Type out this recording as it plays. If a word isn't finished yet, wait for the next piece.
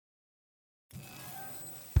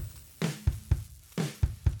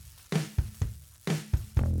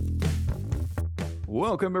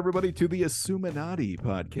Welcome, everybody, to the Aspookinati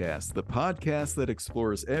podcast, the podcast that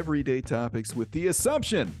explores everyday topics with the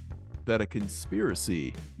assumption that a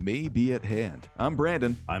conspiracy may be at hand. I'm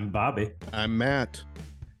Brandon. I'm Bobby. I'm Matt.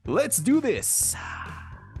 Let's do this.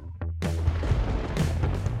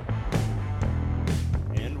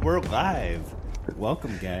 And we're live.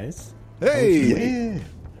 Welcome, guys. Hey!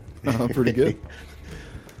 Yeah. Pretty good.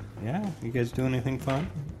 Yeah, you guys do anything fun?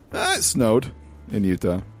 It snowed in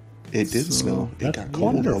Utah. It did snow. It that's got cold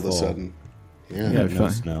all of wonderful. a sudden. Yeah. Yeah, no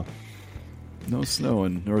fine. snow. No snow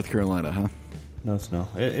in North Carolina, huh? No snow.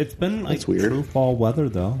 It's been like That's weird. true fall weather,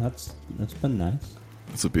 though. That's been nice.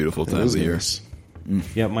 It's a beautiful That time was of year. nice.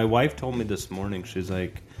 Yeah, my wife told me this morning, she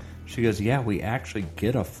goes, yeah, we actually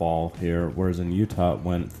get a fall here, whereas in Utah it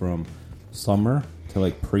went from summer to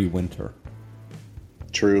like pre-winter.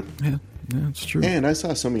 True. Yeah, it's true. And I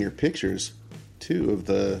saw some of your pictures, too, of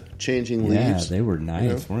the changing Yeah, leaves. they were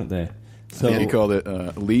nice, weren't they? So You called it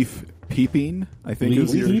leaf peeping, I think Leaf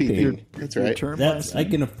is your, peeping. your, That's your right. term. that's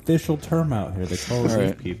like an official term out here. They call it All leaf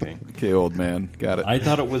right. peeping. Okay, old man. Got it. I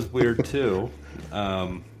thought it was weird too,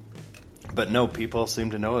 but no, people seem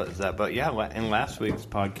to know it as that. But yeah, in last week's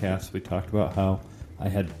podcast, we talked about how I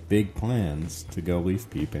had big plans to go leaf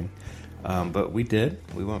peeping, but we did.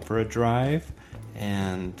 We went for a drive,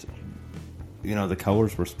 and the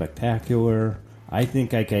colors were spectacular. I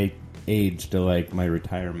think I aged to like my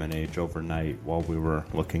retirement age overnight while we were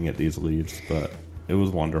looking at these leaves, but it was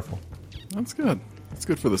wonderful. That's good. That's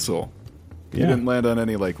good for the soul. You Yeah. didn't land on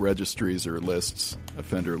any like registries or lists,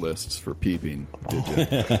 offender lists for peeping, did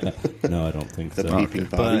you? No, I don't think The so. peeping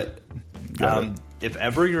Bobby. But if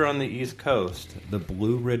ever you're on the East Coast, the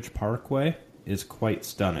Blue Ridge Parkway is quite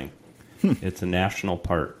stunning. It's a national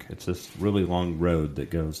park. It's this really long road that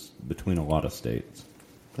goes between a lot of states.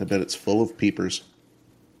 I bet it's full of peepers.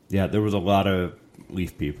 Yeah, there was a lot of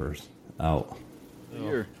leaf peepers out.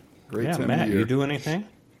 Year. Great Yeah, time Matt, of year. you do anything?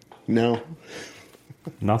 No.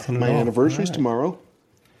 Nothing My at all. anniversary's All right. tomorrow.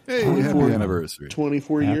 Hey, happy anniversary.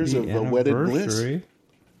 24 years of Happy wedded bliss. anniversary.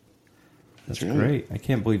 That's right. great. I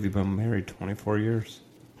can't believe you've been married 24 years.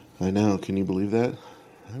 I know. Can you believe that?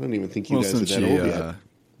 I don't even think you Well, guys are since that she, old yet.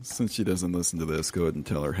 since she doesn't listen to this, go ahead and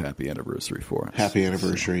tell her happy anniversary for us. Happy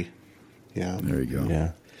anniversary. Yeah. There you go.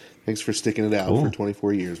 Yeah. Thanks for sticking it out Cool. for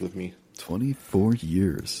 24 years with me. 24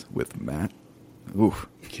 years with Matt. Oof.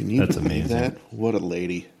 Can you That's believe amazing. that? What a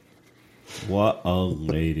lady. What a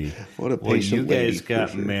lady. What a Well, patient you lady, guys for got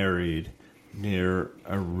sure. married near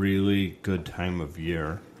a really good time of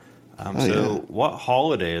year. Oh, So, yeah. what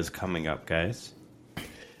holiday is coming up, guys?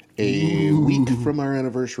 A week from our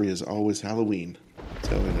anniversary is always Halloween.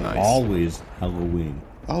 So we know. Nice. Always Halloween.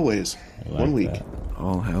 Always. I like 1 week. that.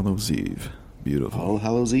 All Hallows Eve. Beautiful. All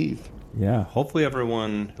Hallows Eve. Yeah, hopefully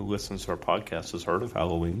everyone who listens to our podcast has heard of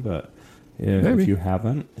Halloween, but Maybe. if you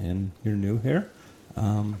haven't and you're new here,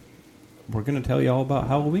 we're going to tell you all about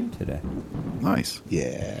Halloween today. Nice.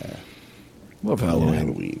 Yeah. Love Halloween.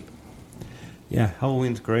 Halloween. Yeah,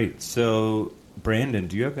 Halloween's great. So, Brandon,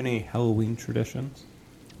 do you have any Halloween traditions?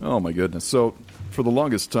 Oh, my goodness. So, for the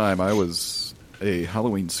longest time, I was a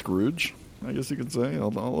Halloween Scrooge, I guess you could say.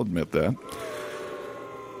 I'll admit that.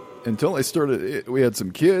 Until I started, we had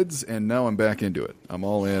some kids, and now I'm back into it. I'm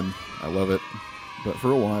all in. I love it. But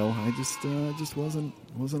for a while, I just wasn't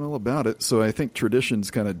all about it. So I think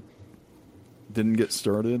traditions kind of didn't get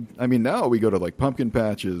started. I mean, now we go to like pumpkin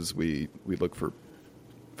patches. We look for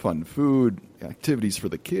fun food, activities for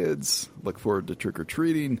the kids. Look forward to trick or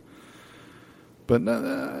treating. But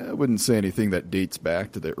I wouldn't say anything that dates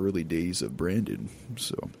back to the early days of Brandon.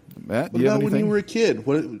 So, Matt, What do you have about when anything? you were a kid?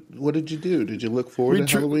 What did you do? Did you look forward We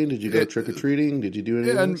to Halloween? Did you go trick or treating? Did you do any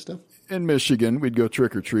of that stuff? In Michigan, we'd go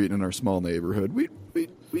trick or treat in our small neighborhood.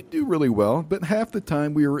 We'd do really well, but half the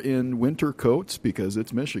time we were in winter coats because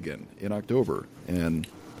it's Michigan in October, and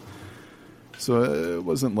so it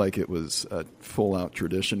wasn't like it was a full out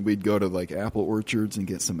tradition. We'd go to like apple orchards and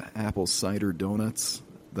get some apple cider donuts.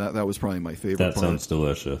 That was probably my favorite That part. sounds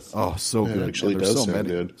delicious. Oh, so It good. actually And there's does so sound many,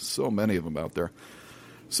 good. so many of them out there.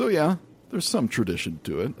 So yeah, there's some tradition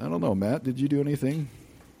to it. I don't know, Matt. Did you do anything?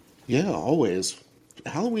 Yeah, always.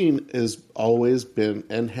 Halloween has always been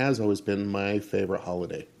and has always been my favorite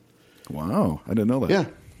holiday. Wow, I didn't know that. Yeah,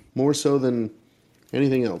 more so than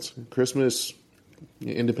anything else. Christmas,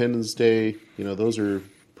 Independence Day, those are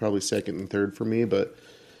probably second and third for me, but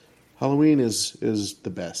Halloween is the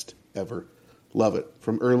best ever. Love it.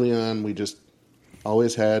 From early on, we just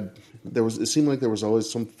always had it seemed like there was always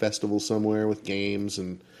some festival somewhere with games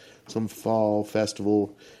and some fall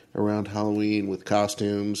festival around Halloween with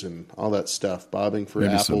costumes and all that stuff, bobbing for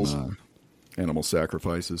Maybe apples. some Animal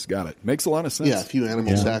sacrifices. Got it. Makes a lot of sense. Yeah, a few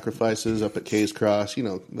animal sacrifices up at Kay's Cross,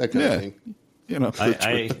 that kind of thing.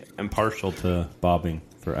 I am partial to bobbing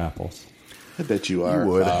for apples. I bet you are,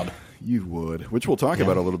 Bob. You would. Which we'll talk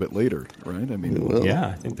about a little bit later, right? I mean,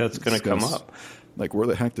 I think that's going to come up. Like, where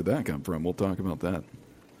the heck did that come from? We'll talk about that.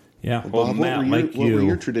 Yeah. Well, Bob, Matt, what were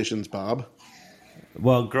your traditions, Bob?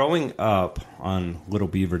 Well, growing up on Little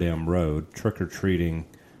Beaver Dam Road, trick-or-treating,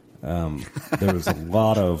 there was a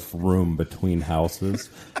lot of room between houses.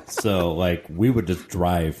 So, like, we would just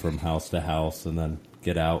drive from house to house and then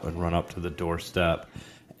get out and run up to the doorstep.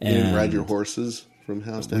 You didn't ride your horses from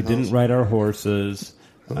house to house? We didn't ride our horses.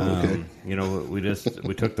 Okay.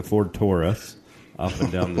 We took the Ford Taurus up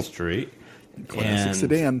and down the street. Classic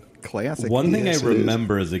sedan. Classic. One thing I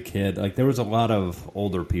remember as a kid, like, there was a lot of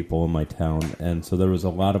older people in my town, and so there was a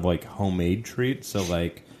lot of, like, homemade treats. So,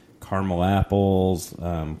 like, caramel apples,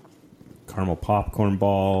 caramel popcorn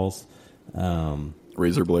balls,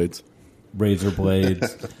 razor blades.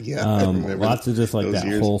 Yeah, I remember lots of just like that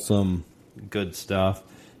years. wholesome, good stuff.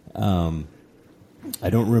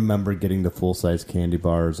 I don't remember getting the full-size candy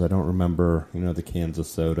bars. I don't remember, the cans of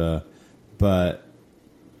soda. But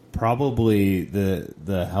probably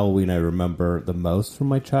the Halloween I remember the most from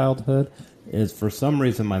my childhood is, for some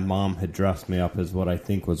reason, my mom had dressed me up as what I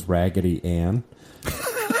think was Raggedy Ann.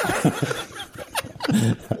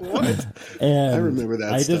 What? And I remember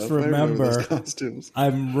that I stuff. just remember those costumes.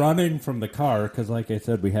 I'm running from the car because, like I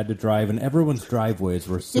said, we had to drive, and everyone's driveways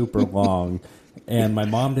were super long. And my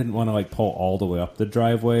mom didn't want to, like, pull all the way up the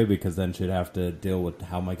driveway because then she'd have to deal with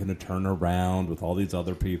how am I going to turn around with all these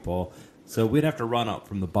other people. So we'd have to run up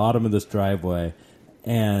from the bottom of this driveway.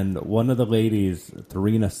 And one of the ladies,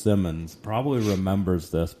 Therina Simmons, probably remembers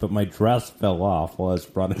this, but my dress fell off while I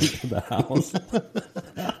was running to the house.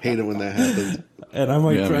 Hate it when that happens. And I'm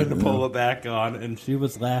like trying to pull it back on, and she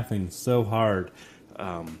was laughing so hard.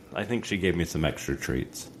 I think she gave me some extra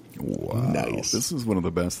treats. Wow. Nice. This is one of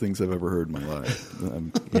the best things I've ever heard in my life.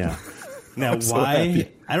 Yeah. Now, so why?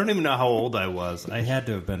 happy. I don't even know how old I was. I had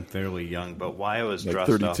to have been fairly young, but why I was Like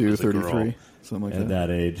dressed 32, up as a 33, girl something like at that.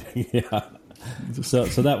 that age. Yeah. So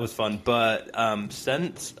that was fun. But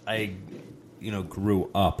since I,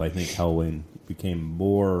 grew up, I think Halloween became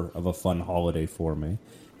more of a fun holiday for me,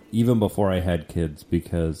 even before I had kids,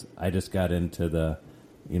 because I just got into the,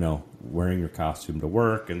 wearing your costume to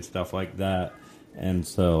work and stuff like that. And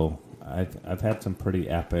so I've had some pretty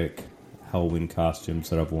epic Halloween costumes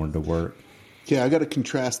that I've worn to work. Yeah, I got to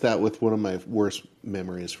contrast that with one of my worst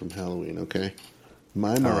memories from Halloween, okay?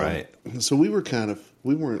 My mom. All right. So we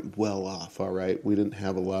weren't well off, all right? We didn't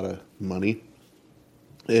have a lot of money.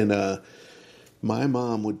 And my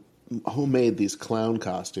mom would homemade these clown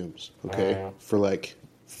costumes, okay? For like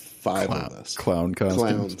 5 of us. Clown costumes?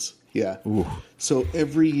 Clowns, yeah. Ooh. So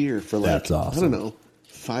every year for like, That's awesome. I don't know,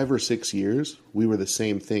 5 or 6 years, we were the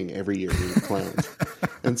same thing every year. We were clowns.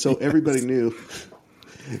 And so everybody knew,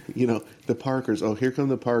 the Parkers. Oh, here come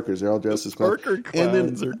the Parkers. They're all dressed as clowns. Parker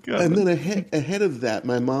clowns are coming. And then ahead of that,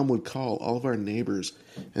 my mom would call all of our neighbors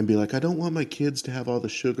and be like, I don't want my kids to have all the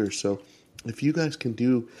sugar, so if you guys can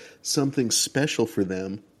do something special for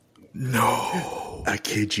them. No. I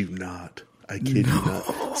kid you not. You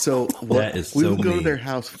not. So That is we so would go to mean. their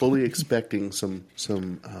house fully expecting some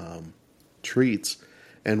treats,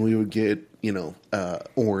 and we would get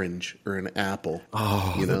orange or an apple.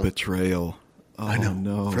 Oh, the betrayal. Oh, I know.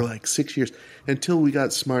 No. For like 6 years, until we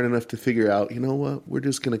got smart enough to figure out, you know what? We're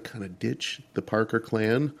just going to kind of ditch the Parker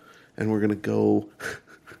clan, and we're going to go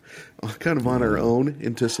kind of on our own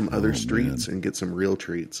into some other streets and get some real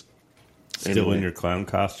treats. Still in your clown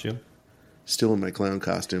costume? Still in my clown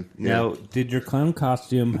costume. Now, did your clown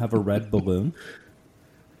costume have a red balloon?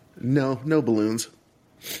 No balloons.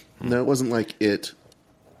 No, it wasn't like it.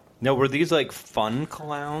 Now, were these like fun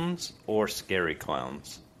clowns or scary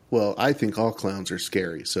clowns? Well, I think all clowns are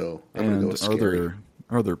scary, so I'm going to go with scary.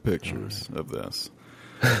 Are there pictures of this?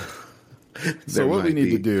 There So what we might need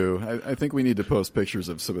be. to do, I think we need to post pictures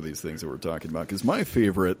of some of these things that we're talking about, because my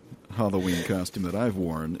favorite Halloween costume that I've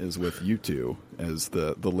worn is with you two as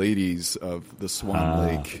the ladies of the Swan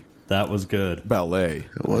Lake That was good. Ballet.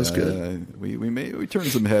 It was good. We turned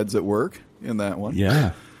some heads at work in that one.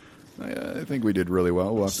 Yeah. I think we did really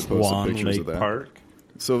well. We'll have to post some Swan pictures Lake of that. Park.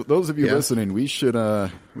 So those of you Yeah. listening, we should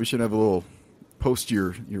have a little post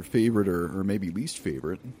your favorite or maybe least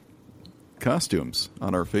favorite costumes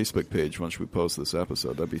on our Facebook page once we post this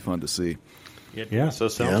episode. That'd be fun to see. Yeah. So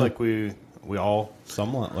it sounds like we all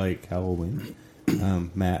somewhat like Halloween.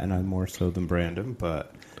 Matt and I more so than Brandon,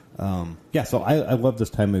 but so I love this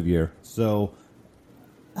time of year. So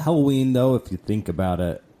Halloween, though, if you think about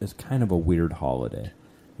it, is kind of a weird holiday.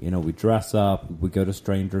 we dress up, we go to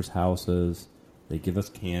strangers' houses, they give us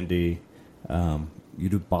candy, you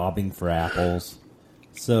do bobbing for apples.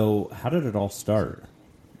 So how did it all start?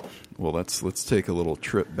 Well, let's take a little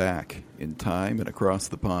trip back in time and across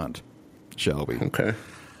the pond, shall we? Okay.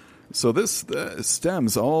 So this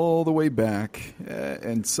stems all the way back,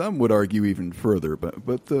 and some would argue even further,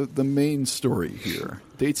 but the main story here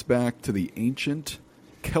dates back to the ancient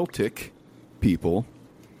Celtic people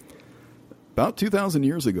about 2,000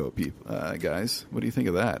 years ago, guys. What do you think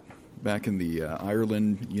of that? Back in the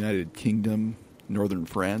Ireland, United Kingdom, northern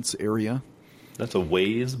France area. That's a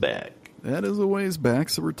ways back. That is a ways back,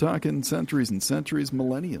 so we're talking centuries and centuries,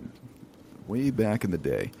 millennium, way back in the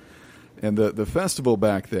day. And the festival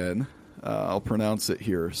back then, I'll pronounce it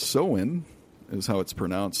here, Samhain is how it's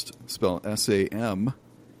pronounced, spelled Samhain.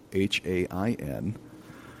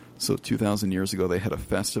 So 2,000 years ago, they had a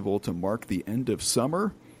festival to mark the end of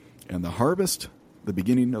summer and the harvest, the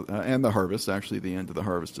beginning of, and the harvest, actually the end of the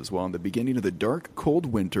harvest as well, and the beginning of the dark, cold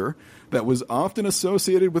winter that was often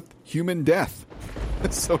associated with human death.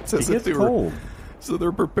 So it's as if they were, so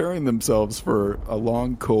they're preparing themselves for a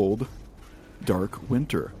long, cold, dark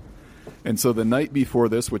winter. And so the night before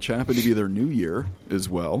this, which happened to be their new year as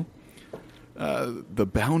well, the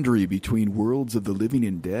boundary between worlds of the living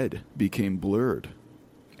and dead became blurred.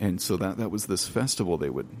 And so that was this festival they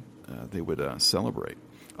would celebrate.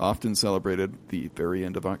 Often celebrated the very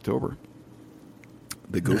end of October.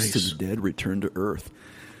 The ghosts of the dead returned to Earth.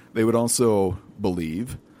 They would also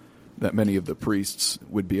believe that many of the priests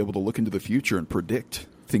would be able to look into the future and predict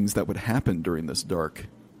things that would happen during this dark,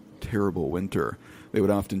 terrible winter. They would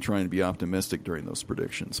often try and be optimistic during those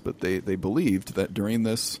predictions, but they believed that during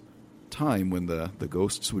this time when the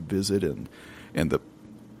ghosts would visit and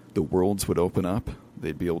the worlds would open up,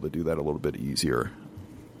 they'd be able to do that a little bit easier.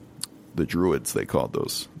 The Druids, they called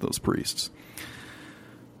those priests.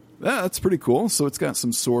 That's pretty cool. So it's got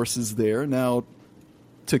some sources there. Now,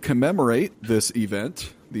 to commemorate this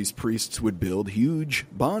event, these priests would build huge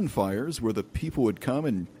bonfires where the people would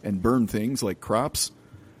come and burn things like crops,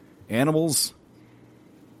 animals,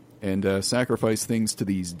 and sacrifice things to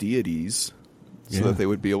these deities so that they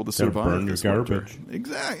would be able to survive. Burn your garbage.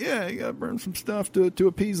 Exactly. Yeah, you got to burn some stuff to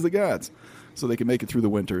appease the gods so they can make it through the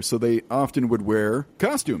winter. So they often would wear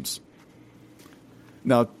costumes.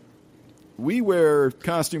 Now, we wear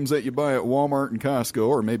costumes that you buy at Walmart and Costco,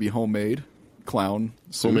 or maybe homemade clown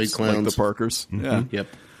suits like the Parkers. Mm-hmm. Yeah. Yep.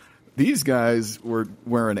 These guys were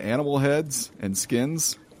wearing animal heads and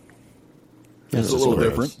skins. It's a little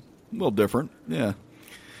different. A little different, yeah.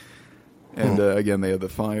 And again, they had the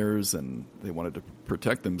fires, and they wanted to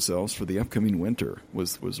protect themselves for the upcoming winter.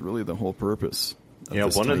 Was really the whole purpose.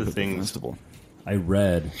 Of one of the things festival. I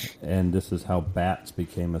read, and this is how bats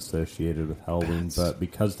became associated with Halloween, but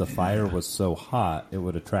because the fire was so hot, it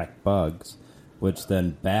would attract bugs, which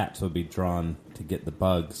then bats would be drawn to get the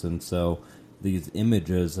bugs, and so these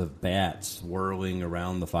images of bats whirling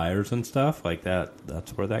around the fires and stuff like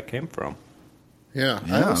that's where that came from. Yeah,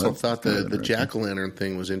 I also thought the jack-o'-lantern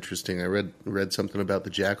thing was interesting. I read something about the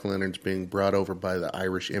jack-o'-lanterns being brought over by the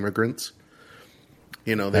Irish immigrants.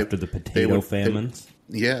 After the potato famines.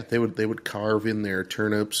 They would carve in their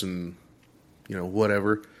turnips and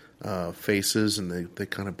whatever faces, and they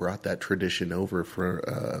kind of brought that tradition over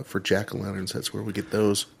for jack-o'-lanterns. That's where we get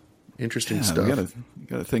those interesting stuff. We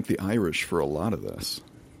gotta thank the Irish for a lot of this.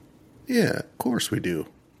 Yeah, of course we do.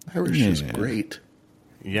 Irish is great.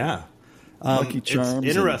 Yeah. Lucky Charms.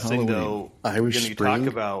 It's interesting though. Irish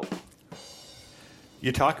Spring.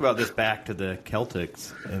 You talk about this back to the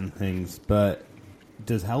Celtics and things, but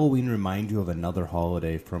does Halloween remind you of another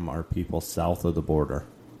holiday from our people south of the border?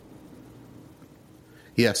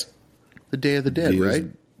 Yes. The Day of the Dead, right?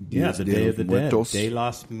 Yeah, the Day of the Dead. De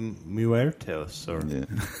los Muertos.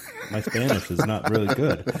 My Spanish is not really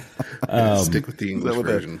good. Stick with the English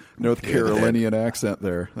version. North Carolinian accent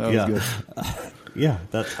there. That was good. Yeah,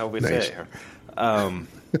 that's how we say it here.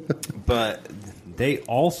 But they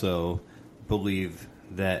also believe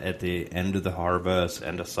that at the end of the harvest,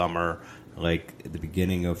 end of summer, like at the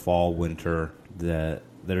beginning of fall, winter, that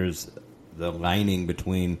there's the lining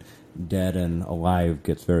between dead and alive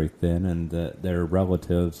gets very thin, and that their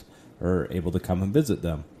relatives are able to come and visit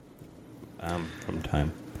them from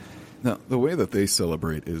time. Now, the way that they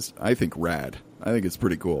celebrate is, I think, rad. I think it's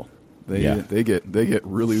pretty cool. They get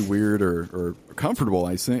really weird or comfortable.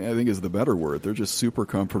 I think is the better word. They're just super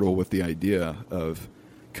comfortable with the idea of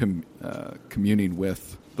communing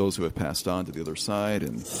with those who have passed on to the other side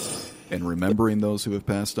and remembering those who have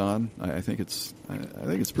passed on. I think it's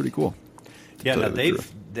pretty cool. Yeah, now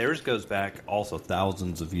theirs goes back also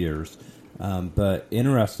thousands of years. But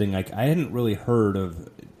interesting, like I hadn't really heard of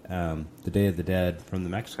the Day of the Dead from the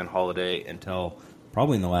Mexican holiday until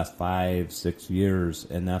probably in the last 5-6 years,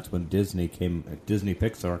 and that's when Disney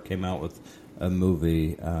Pixar came out with a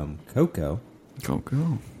movie, Coco.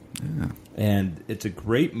 Coco, yeah. And it's a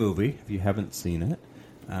great movie if you haven't seen it.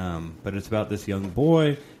 But it's about this young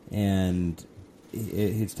boy, and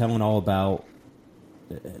he's telling all about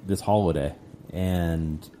this holiday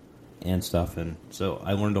and stuff. And so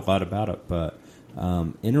I learned a lot about it. But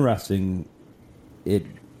interesting, they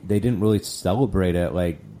didn't really celebrate it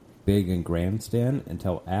like big and grandstand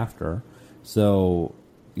until after. So,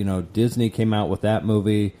 Disney came out with that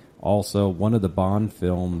movie. Also, one of the Bond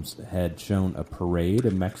films had shown a parade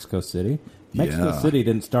in Mexico City. Mexico City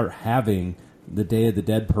didn't start having the Day of the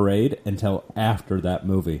Dead parade until after that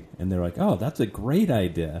movie. And they're like, oh, that's a great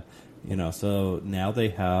idea. So now they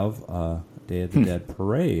have a Day of the Dead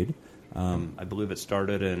parade. I believe it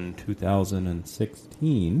started in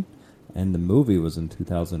 2016, and the movie was in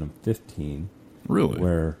 2015. Really?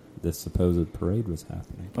 Where this supposed parade was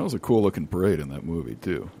happening. That was a cool-looking parade in that movie,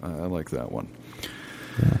 too. I like that one.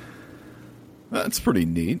 Yeah. That's pretty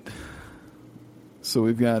neat. So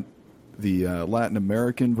we've got the Latin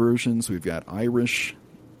American versions. We've got Irish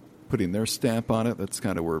putting their stamp on it. That's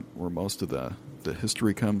kind of where most of the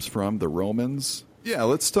history comes from. The Romans. Yeah,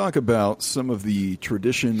 let's talk about some of the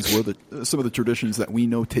traditions, some of the traditions that we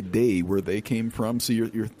know today, where they came from. So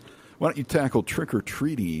why don't you tackle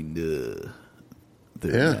trick-or-treating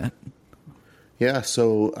there, Matt? Yeah,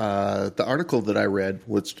 so the article that I read,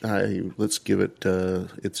 let's give it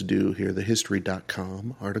its due here, the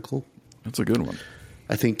history.com article. That's a good one.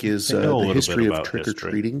 I think is the history of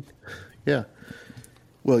trick-or-treating. Yeah.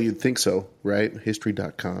 Well, you'd think so, right?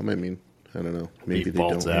 History.com. I mean, I don't know. Maybe they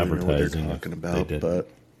don't really know what they're talking about, but...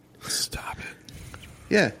 Stop it.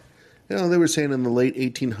 Yeah. They were saying in the late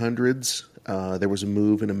 1800s, there was a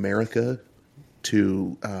move in America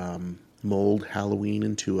to mold Halloween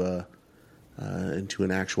into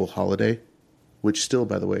an actual holiday, which still,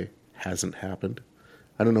 by the way, hasn't happened.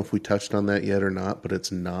 I don't know if we touched on that yet or not, but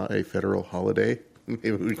it's not a federal holiday.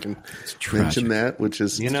 Maybe we can mention that, which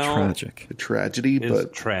is tragic. A tragedy,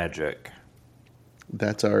 but tragic.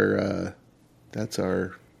 That's our,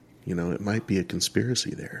 it might be a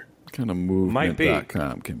conspiracy there. Kind of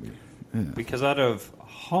movement.com can be. Yeah. Because out of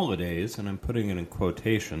holidays, and I'm putting it in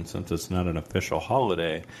quotation since it's not an official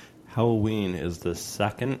holiday, Halloween is the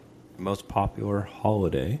second most popular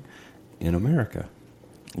holiday in America.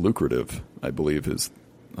 Lucrative, I believe, is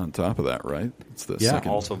on top of that, right? It's the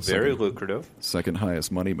very lucrative. Second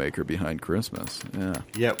highest moneymaker behind Christmas. Yeah.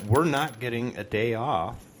 Yet we're not getting a day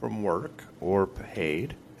off from work or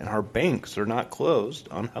paid, and our banks are not closed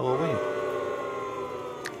on Halloween.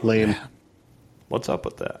 Lame. Yeah. What's up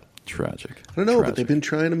with that? Tragic. I don't know, but they've been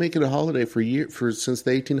trying to make it a holiday since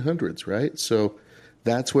the 1800s, right? So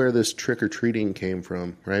that's where this trick or treating came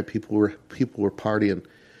from, right? People were partying.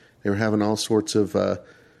 They were having all sorts of,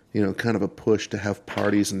 kind of a push to have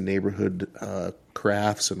parties and neighborhood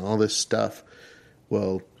crafts and all this stuff.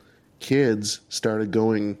 Well, kids started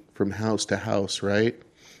going from house to house, right?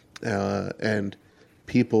 And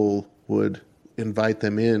people would invite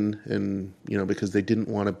them in, and because they didn't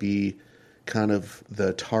want to be kind of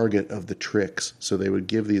the target of the tricks, so they would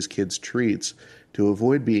give these kids treats to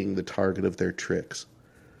avoid being the target of their tricks.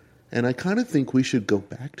 And I kind of think we should go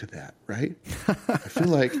back to that, right? I feel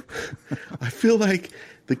like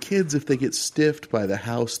the kids, if they get stiffed by the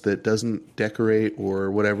house that doesn't decorate or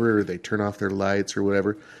whatever, or they turn off their lights or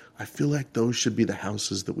whatever, I feel like those should be the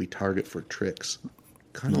houses that we target for tricks.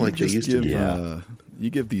 Kind of like they used to do. You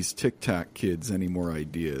give these TikTok kids any more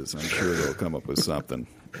ideas, I'm sure they'll come up with something.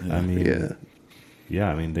 Yeah.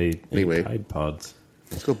 I mean, they anyway, Tide Pods.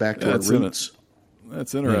 Let's go back to our roots.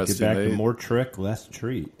 That's interesting. Get back to more trick, less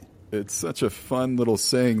treat. It's such a fun little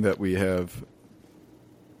saying that we have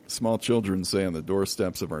small children say on the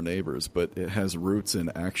doorsteps of our neighbors, but it has roots in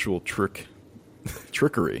actual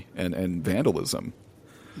trickery and vandalism.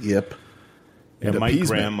 Yep. And my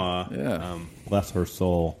grandma, yeah. Bless her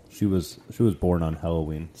soul, she was born on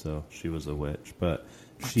Halloween, so she was a witch. But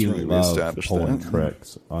she loved pulling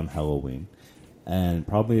tricks on Halloween. And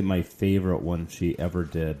probably my favorite one she ever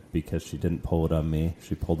did, because she didn't pull it on me,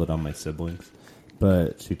 she pulled it on my siblings.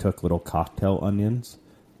 But she took little cocktail onions,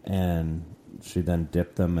 and she then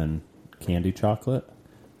dipped them in candy chocolate.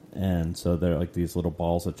 And so they're like these little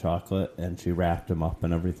balls of chocolate, and she wrapped them up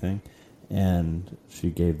and everything. And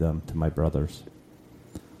she gave them to my brothers.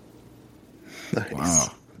 Nice. Wow.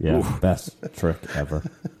 Yeah, Ooh. Best trick ever.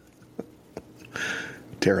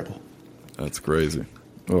 Terrible. That's crazy.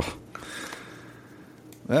 Oh.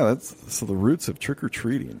 Yeah, that's the roots of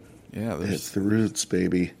trick-or-treating. Yeah, it's the roots,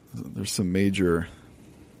 baby. There's some major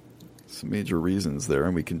some major reasons there,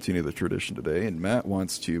 and we continue the tradition today. And Matt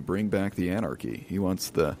wants to bring back the anarchy. He wants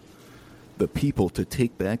the people to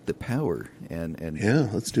take back the power. And yeah,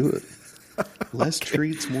 let's do it. Less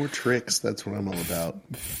treats, more tricks. That's what I'm all about.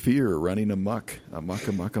 Fear running amok.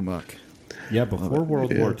 Yeah, before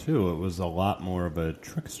World War II, it was a lot more of a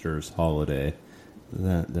trickster's holiday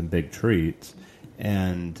than big treats.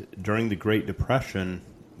 And during the Great Depression,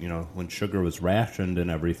 you know, when sugar was rationed and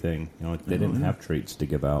everything, you know, they didn't have treats to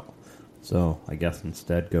give out. So I guess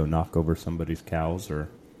instead go knock over somebody's cows or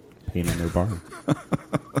paint on their barn.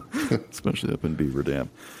 Especially up in Beaver Dam.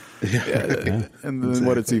 Yeah. And then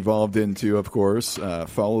what it's evolved into, of course,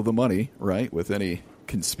 follow the money, right? With any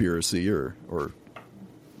conspiracy or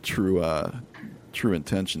true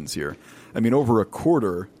intentions here. I mean, over a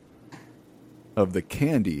quarter of the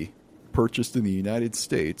candy purchased in the United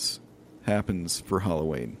States happens for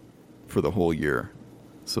Halloween for the whole year.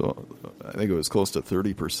 So I think it was close to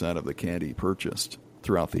 30% of the candy purchased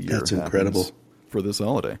throughout the year. That's incredible. For this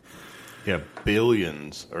holiday. Yeah,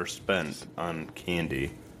 billions are spent on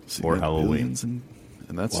candy for Halloween.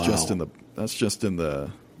 And that's just in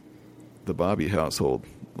the Bobby household,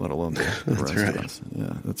 let alone the rest of us.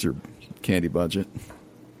 Yeah, that's your candy budget.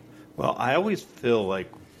 Well, I always feel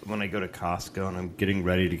like when I go to Costco and I'm getting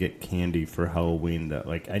ready to get candy for Halloween that,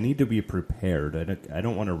 like, I need to be prepared. I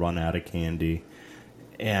don't want to run out of candy.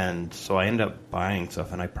 And so I end up buying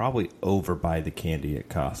stuff, and I probably overbuy the candy at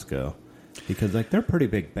Costco because, like, they're pretty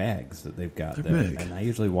big bags that they've got there. Big. And I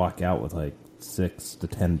usually walk out with, like, 6 to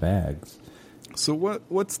 10 bags. So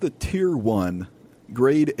what's the tier 1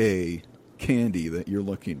 grade A candy that you're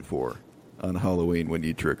looking for on Halloween when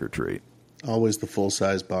you trick or treat? Always the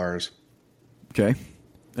full-size bars. Okay.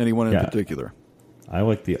 Anyone in particular? I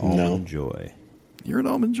like the Almond Joy. You're an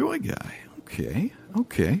Almond Joy guy. Okay.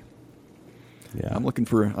 Yeah. I'm looking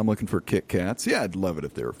for Kit Kats. Yeah, I'd love it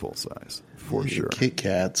if they were full size. For sure. Kit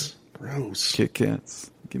Kats. Gross. Kit Kats.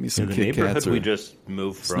 Give me some the Kit Kats. neighborhood we just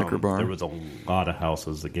moved from, Snicker bar. There was a lot of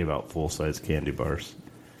houses that gave out full-size candy bars.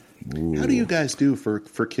 Ooh. How do you guys do for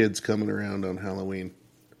kids coming around on Halloween?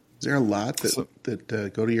 Is there a lot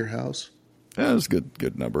that go to your house? Yeah, there's a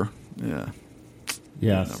good number. Yeah.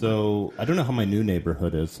 Yeah, so I don't know how my new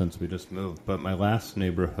neighborhood is since we just moved, but my last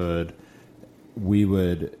neighborhood, we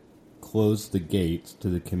would close the gates to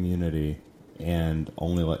the community and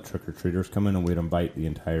only let trick-or-treaters come in, and we'd invite the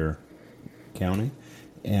entire county.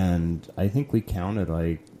 And I think we counted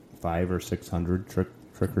like 500 or 600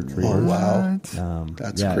 trick-or-treaters. Oh, wow.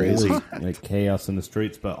 That's crazy. It was, like, chaos in the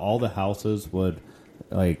streets, but all the houses would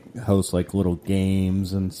like host like little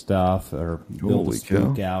games and stuff, or build a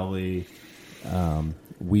spook alley.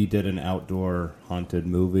 We did an outdoor haunted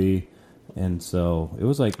movie, and so it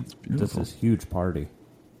was like just this huge party.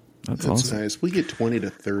 That's awesome. Nice. We get 20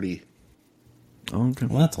 to 30. Oh, okay.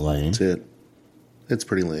 Well, that's lame. That's it. It's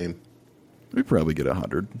pretty lame. We probably get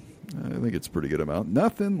 100. I think it's a pretty good amount.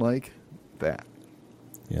 Nothing like that.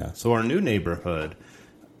 Yeah. So our new neighborhood,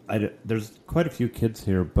 There's quite a few kids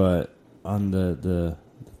here, but on the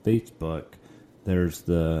Facebook, there's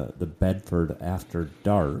the Bedford After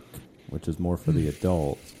Dark, which is more for the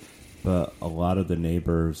adults. But a lot of the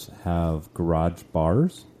neighbors have garage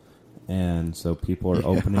bars, and so people are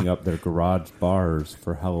opening up their garage bars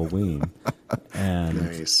for Halloween.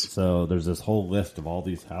 And so there's this whole list of all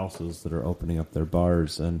these houses that are opening up their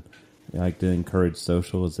bars, and I like to encourage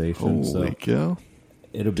socialization. Holy cow.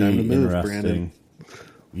 It'll be interesting. Brandon.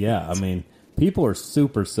 Yeah, I mean, people are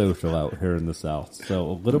super social out here in the South, so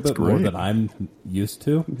a little bit more than I'm used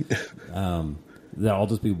to. I'll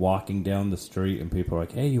just be walking down the street, and people are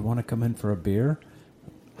like, "Hey, you want to come in for a beer?"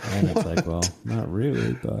 And it's like, well, not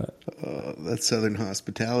really, but that's Southern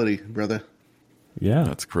hospitality, brother. Yeah,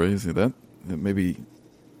 that's crazy. That maybe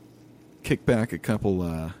kick back a couple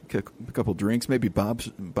drinks. Maybe Bob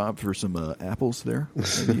for some apples there.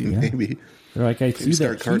 Maybe. They're like, I see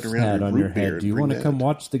that Chiefs hat on your head. Do you want to come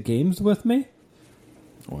watch the games with me?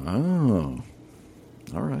 Wow.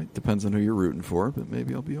 All right. Depends on who you're rooting for, but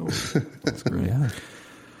maybe I'll be over. That's great. Yeah.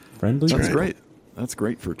 Friendly. That's great. That's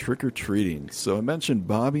great for trick-or-treating. So I mentioned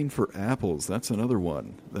bobbing for apples. That's another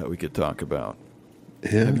one that we could talk about.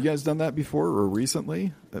 Yeah. Have you guys done that before or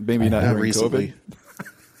recently? Maybe not during recently.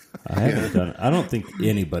 COVID? I haven't done it. I don't think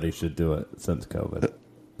anybody should do it since COVID.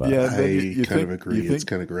 But yeah, I kind of agree. It's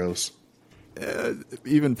kind of gross.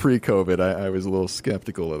 Even pre-COVID, I was a little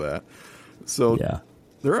skeptical of that. So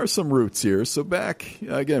there are some roots here. So back,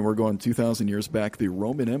 again, we're going 2,000 years back. The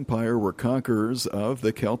Roman Empire were conquerors of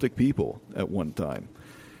the Celtic people at one time.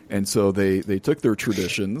 And so they took their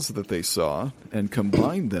traditions that they saw and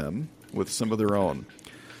combined them with some of their own.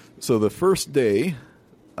 So the first day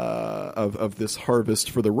of this harvest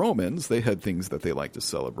for the Romans, they had things that they liked to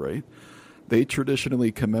celebrate. They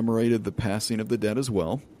traditionally commemorated the passing of the dead as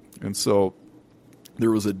well. And so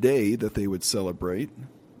there was a day that they would celebrate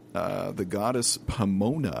the goddess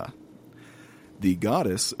Pomona, the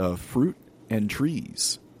goddess of fruit and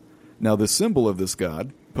trees. Now, the symbol of this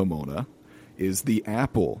god, Pomona, is the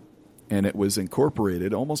apple, and it was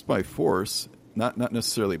incorporated almost by force, not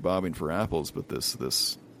necessarily bobbing for apples, but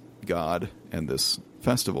this god and this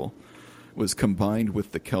festival was combined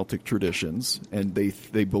with the Celtic traditions, and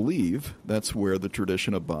they believe that's where the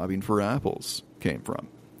tradition of bobbing for apples came from,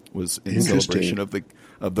 was in celebration of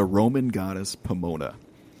the Roman goddess Pomona.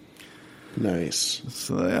 Nice.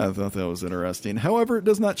 So yeah, I thought that was interesting. However, it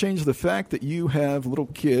does not change the fact that you have little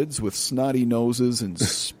kids with snotty noses and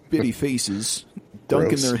spitty faces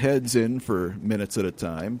dunking their heads in for minutes at a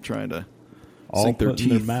time, trying to sink their putting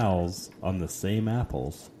teeth their mouths on the same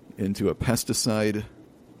apples into a pesticide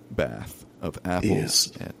bath of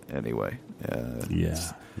apples. Yes. Anyway,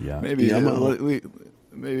 yeah maybe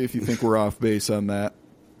maybe if you think we're off base on that,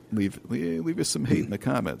 leave us some hate in the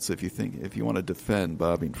comments if you want to defend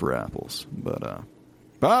bobbing for apples. But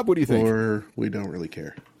Bob, what do you think? Or we don't really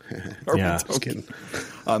care. Yeah. Just kidding.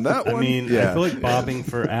 On that one, I mean, I feel like bobbing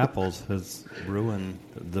for apples has ruined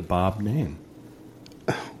the Bob name.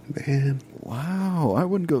 Man. Wow, I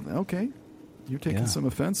wouldn't go. Okay, you're taking some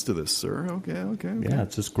offense to this, sir. Okay. Yeah,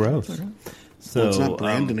 it's just gross. Okay. So Well, it's not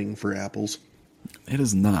branding for apples. It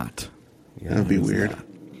is not. That would be weird.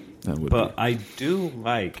 That would But I do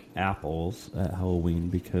like apples at Halloween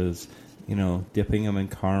because, dipping them in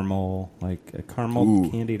caramel, like a caramel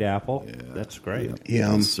candied apple, that's great.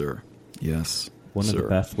 Yeah. Yes, sir. Yes. One sir. of the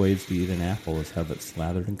best ways to eat an apple is have it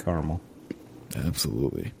slathered in caramel.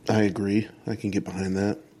 Absolutely. I agree. I can get behind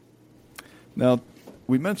that. Now,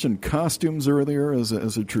 we mentioned costumes earlier as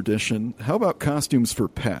a tradition. How about costumes for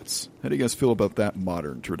pets? How do you guys feel about that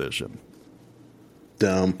modern tradition?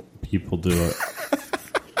 Dumb. People do it.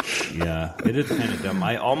 Yeah, it is kind of dumb.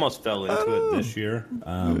 I almost fell into it this year.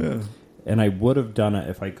 And I would have done it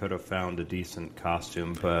if I could have found a decent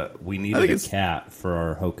costume, but we needed a cat for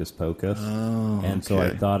our Hocus Pocus. And so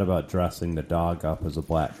I thought about dressing the dog up as a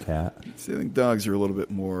black cat. See, I think dogs are a little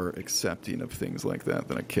bit more accepting of things like that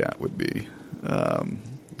than a cat would be.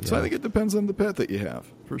 So I think it depends on the pet that you have,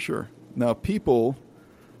 for sure. Now, people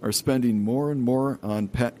are spending more and more on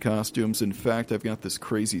pet costumes. In fact, I've got this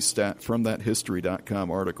crazy stat from that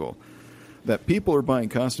History.com article that people are buying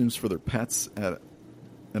costumes for their pets at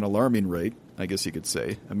an alarming rate, I guess you could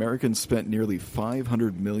say. Americans spent nearly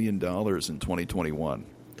 $500 million in 2021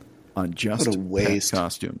 on just pet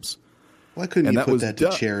costumes. Why couldn't you put that to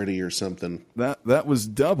charity or something? That was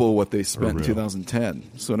double what they spent in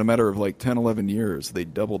 2010. So in a matter of like 10, 11 years, they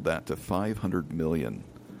doubled that to $500 million.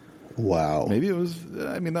 Wow. Maybe it was,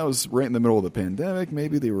 that was right in the middle of the pandemic.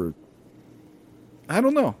 Maybe they were, I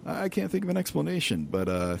don't know. I can't think of an explanation,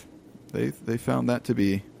 but they found that to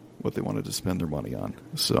be what they wanted to spend their money on.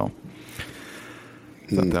 So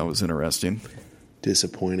I thought that was interesting.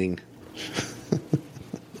 Disappointing.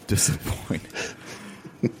 Disappointing.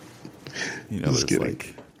 There's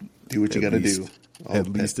like... Do what you got to do. At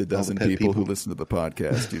least a dozen people who listen to the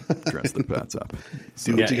podcast who dress their pets up.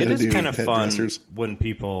 So it is kind of fun when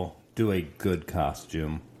people do a good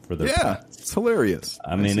costume for their pets. It's hilarious.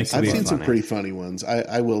 I mean, I've seen some pretty funny ones.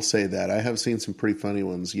 I will say that. I have seen some pretty funny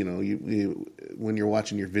ones. You when you're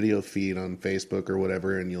watching your video feed on Facebook or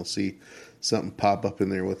whatever, and you'll see something pop up in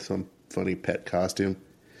there with some funny pet costume.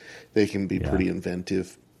 They can be pretty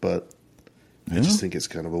inventive, but I just think it's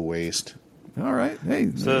kind of a waste. All right.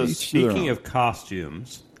 Hey, so speaking of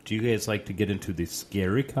costumes, do you guys like to get into the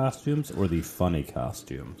scary costumes or the funny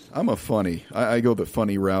costumes? I'm a funny. I go the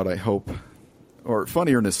funny route, I hope. Or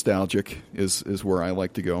funny or nostalgic is where I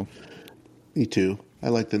like to go. Me too. I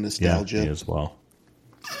like the nostalgia. Yeah, me as well.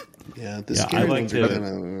 Yeah, the scary ones are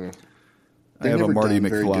kind of... I have a Marty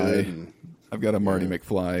McFly. I've got a Marty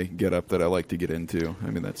McFly get-up that I like to get into. I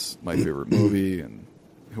mean, that's my favorite movie and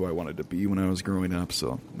who I wanted to be when I was growing up,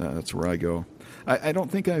 so that's where I go. I don't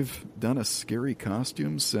think I've done a scary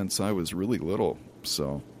costume since I was really little,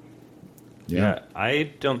 so... Yeah,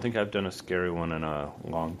 I don't think I've done a scary one in a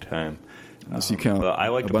long time. Unless you count I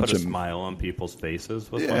like to put a smile on people's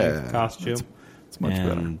faces with my costume. It's much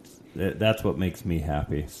better. That's what makes me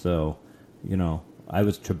happy. So, I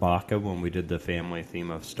was Chewbacca when we did the family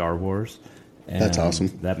theme of Star Wars. And that's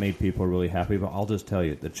awesome. That made people really happy. But I'll just tell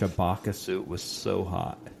you, the Chewbacca suit was so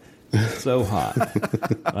hot. So hot.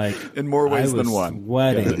 Like in more ways than one.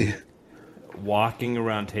 Sweating. Walking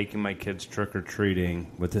around taking my kids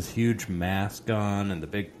trick-or-treating with this huge mask on and the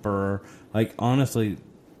big fur. Like, honestly,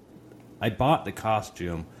 I bought the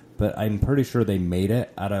costume, but I'm pretty sure they made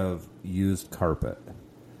it out of used carpet.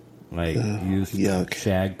 Like, used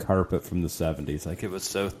shag carpet from the 70s. Like, it was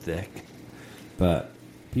so thick. But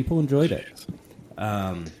people enjoyed it.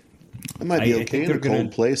 It might be okay in a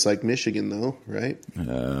cold place like Michigan, though, right?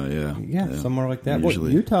 Yeah, somewhere like that. Well,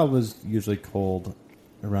 Utah was usually cold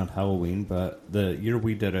around Halloween, but the year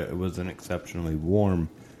we did it, it was an exceptionally warm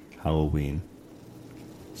Halloween.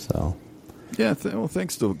 So, yeah. Well,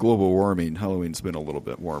 thanks to global warming, Halloween's been a little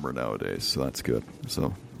bit warmer nowadays, so that's good.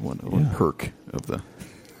 So one perk of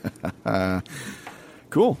the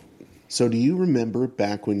cool. So, do you remember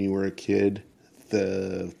back when you were a kid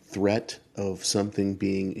the threat of something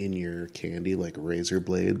being in your candy, like razor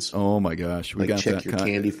blades? Oh my gosh, we got check that your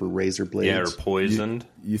candy for razor blades. Yeah, or poisoned.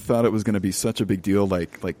 You thought it was going to be such a big deal,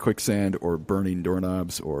 like quicksand or burning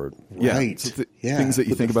doorknobs, or things that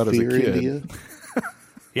you think about as a kid.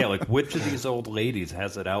 Yeah, like which of these old ladies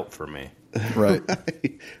has it out for me? Right.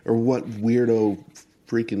 Or what weirdo,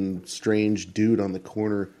 freaking strange dude on the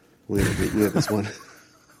corner. We had this one.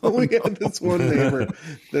 We had this one neighbor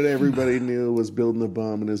that everybody knew was building a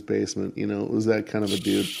bomb in his basement. You know, it was that kind of a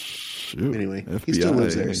dude. Shoot, anyway, FBI, he still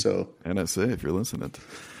lives there. So NSA, if you're listening.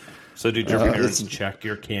 So did your parents check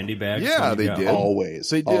your candy bags? Yeah, they did. Always.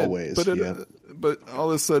 They did. Always. But all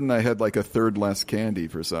of a sudden, I had like a third less candy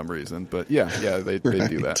for some reason. But they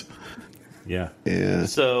do that. Yeah.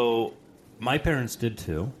 So my parents did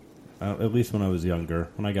too. At least when I was younger.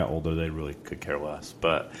 When I got older, they really could care less.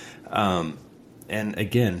 But and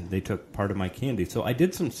again, they took part of my candy. So I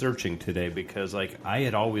did some searching today because like I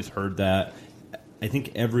had always heard that. I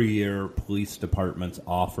think every year police departments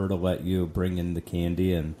offer to let you bring in the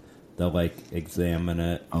candy and they'll like examine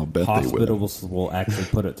it. I'll bet Hospitals will actually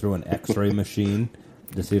put it through an X-ray machine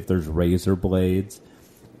to see if there's razor blades.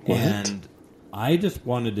 What? And I just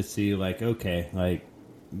wanted to see like, okay, like,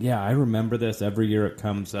 yeah, I remember this. Every year it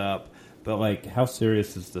comes up. But like, how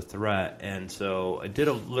serious is the threat? And so I did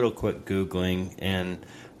a little quick Googling, and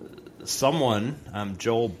someone,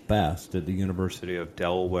 Joel Best at the University of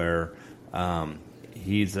Delaware,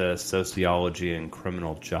 he's a sociology and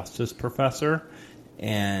criminal justice professor,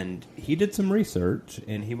 and he did some research,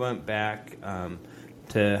 and he went back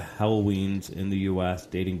to Halloweens in the U.S.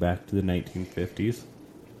 dating back to the 1950s,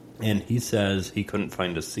 and he says he couldn't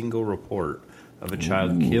find a single report of a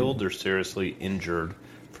child killed or seriously injured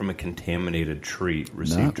from a contaminated treat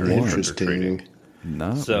received during trick-or-treating.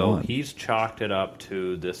 He's chalked it up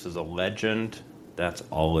to this is a legend. That's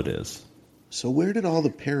all it is. So where did all the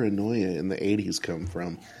paranoia in the 80s come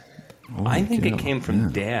from? I think it came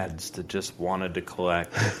from dads that just wanted to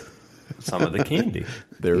collect some of the candy.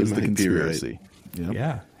 There's the conspiracy. Yep.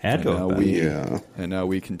 Yeah, had to have been. And now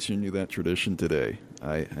we continue that tradition today.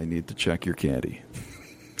 I need to check your candy.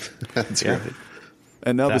 That's right.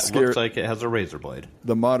 And now that looks like it has a razor blade.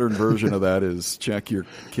 The modern version of that is check your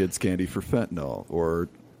kid's candy for fentanyl or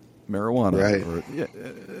marijuana. Right.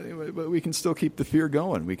 Anyway, but we can still keep the fear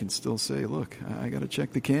going. We can still say, look, I got to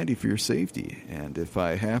check the candy for your safety. And if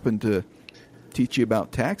I happen to teach you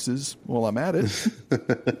about taxes while I'm at it.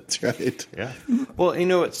 That's right. Yeah. Well, you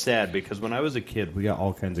know, it's sad because when I was a kid, we got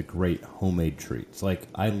all kinds of great homemade treats. Like,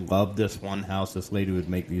 I loved this one house. This lady would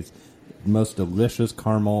make these most delicious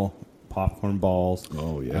caramel popcorn balls.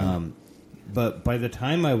 Oh, yeah. But by the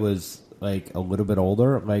time I was, like, a little bit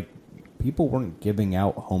older, like, people weren't giving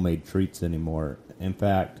out homemade treats anymore. In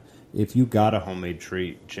fact, if you got a homemade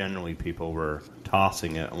treat, generally people were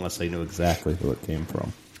tossing it unless they knew exactly who it came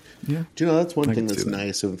from. Yeah. Do you know, that's one thing that's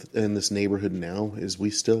nice in this neighborhood now is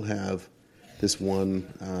we still have this one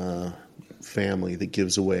family that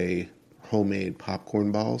gives away homemade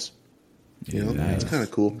popcorn balls. You know, it's kind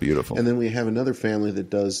of cool. Beautiful. And then we have another family that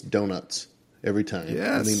does donuts every time.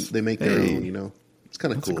 Yes. I mean, they make their own, you know. It's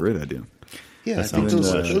kind of cool. That's a great idea. Yeah, I think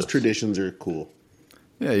those traditions are cool.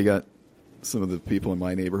 Yeah, you got some of the people in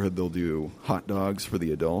my neighborhood, they'll do hot dogs for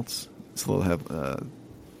the adults. So they'll have, a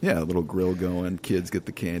little grill going. Kids get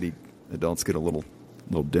the candy. Adults get a little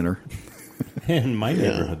dinner. In my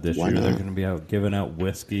neighborhood this year, they're going to be out giving out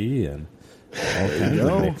whiskey and all kinds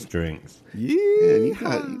of mixed drinks. Yeah, man,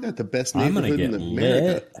 you got the best neighborhood in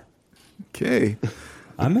America. Lit. Okay.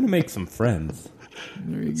 I'm going to make some friends.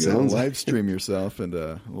 There you go. Live stream yourself, and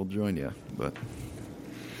we'll join you. But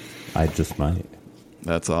I just might.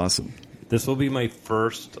 That's awesome. This will be my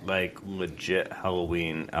first, like, legit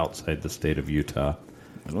Halloween outside the state of Utah.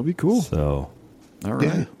 That'll be cool. So, all right.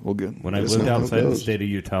 Yeah. Well, good. When I lived outside the state of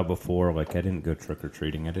Utah before, like, I didn't go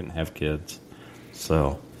trick-or-treating. I didn't have kids.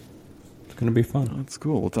 So, it's going to be fun. That's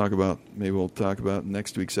cool. We'll talk about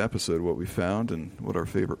next week's episode what we found and what our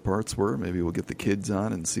favorite parts were. Maybe we'll get the kids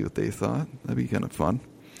on and see what they thought. That'd be kind of fun.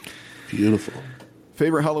 Beautiful.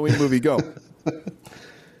 Favorite Halloween movie? Go.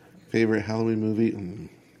 Favorite Halloween movie?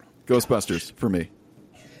 Ghostbusters for me.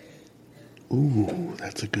 Ooh,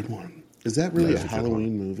 that's a good one. Is that really a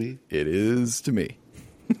Halloween movie? It is to me.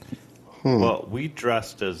 Well, we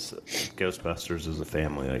dressed as Ghostbusters as a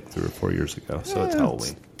family like 3 or 4 years ago, so it's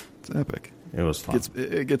Halloween. It's epic. It was fun.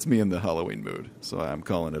 It gets me in the Halloween mood, so I'm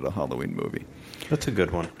calling it a Halloween movie. That's a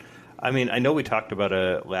good one. I mean, I know we talked about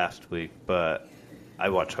it last week, but I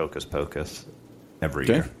watch Hocus Pocus every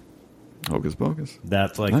year. Hocus Pocus.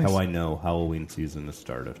 That's like Nice. how I know Halloween season has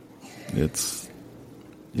started. It's,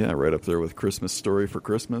 right up there with Christmas Story for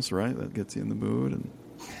Christmas, right? That gets you in the mood. And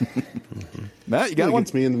Matt, you got Really one?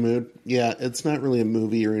 gets me in the mood. Yeah, it's not really a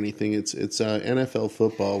movie or anything. It's NFL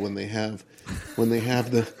football when they have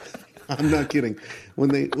the. I'm not kidding. When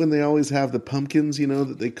they always have the pumpkins,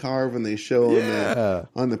 that they carve and they show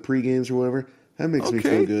on the pre-games or whatever. That makes me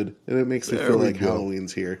feel good, and it makes me feel like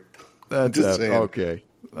Halloween's here. That's okay.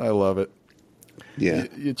 I love it. Yeah,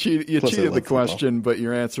 You cheated the question, but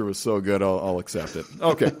your answer was so good, I'll accept it.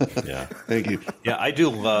 Okay. Yeah. Thank you. Yeah, I do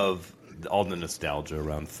love all the nostalgia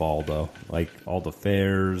around fall, though. Like all the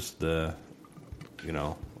fairs,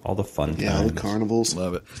 all the fun times. Yeah, all the carnivals.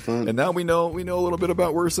 Love it. It's fun. And now we know a little bit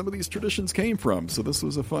about where some of these traditions came from. So this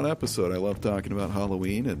was a fun episode. I love talking about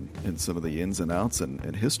Halloween and some of the ins and outs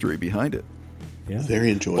and history behind it. Yeah.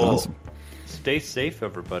 Very enjoyable. Awesome. Stay safe,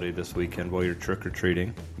 everybody, this weekend while you're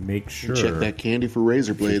trick-or-treating. Make sure... Check that candy for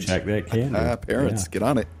razor blades. Check that candy. Parents, get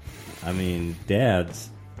on it. I mean, dads,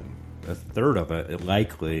 a third of it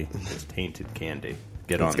likely is tainted candy.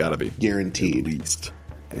 It's got to be. Guaranteed. At least.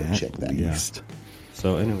 Check that. Least.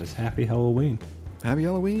 So anyways, happy Halloween. Happy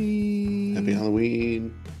Halloween. Happy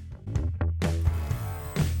Halloween.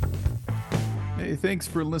 Hey, thanks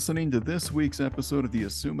for listening to this week's episode of the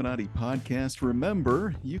Aspookinati podcast.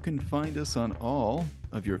 Remember, you can find us on all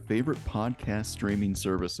of your favorite podcast streaming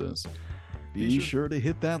services. Be sure to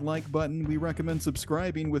hit that like button. We recommend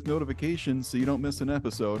subscribing with notifications so you don't miss an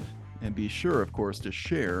episode. And be sure, of course, to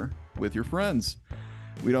share with your friends.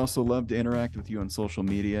 We'd also love to interact with you on social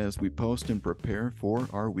media as we post and prepare for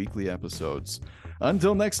our weekly episodes.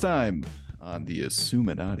 Until next time on the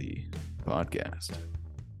Aspookinati podcast.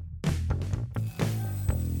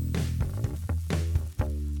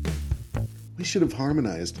 We should have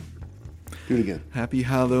harmonized. Do it again. Happy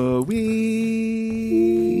Halloween.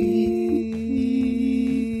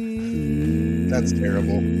 That's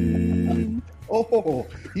terrible. Oh,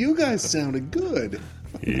 you guys sounded good.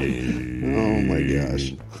 Oh my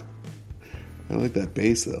gosh. I like that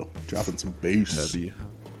bass though. Dropping some bass. Heavy.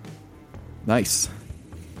 Nice.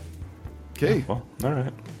 Okay. Yeah, well, all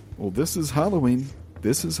right. Well, this is Halloween.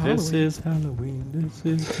 This is Halloween. This is Halloween. This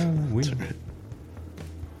is Halloween.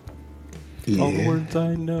 Yeah. All the words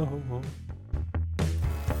I know.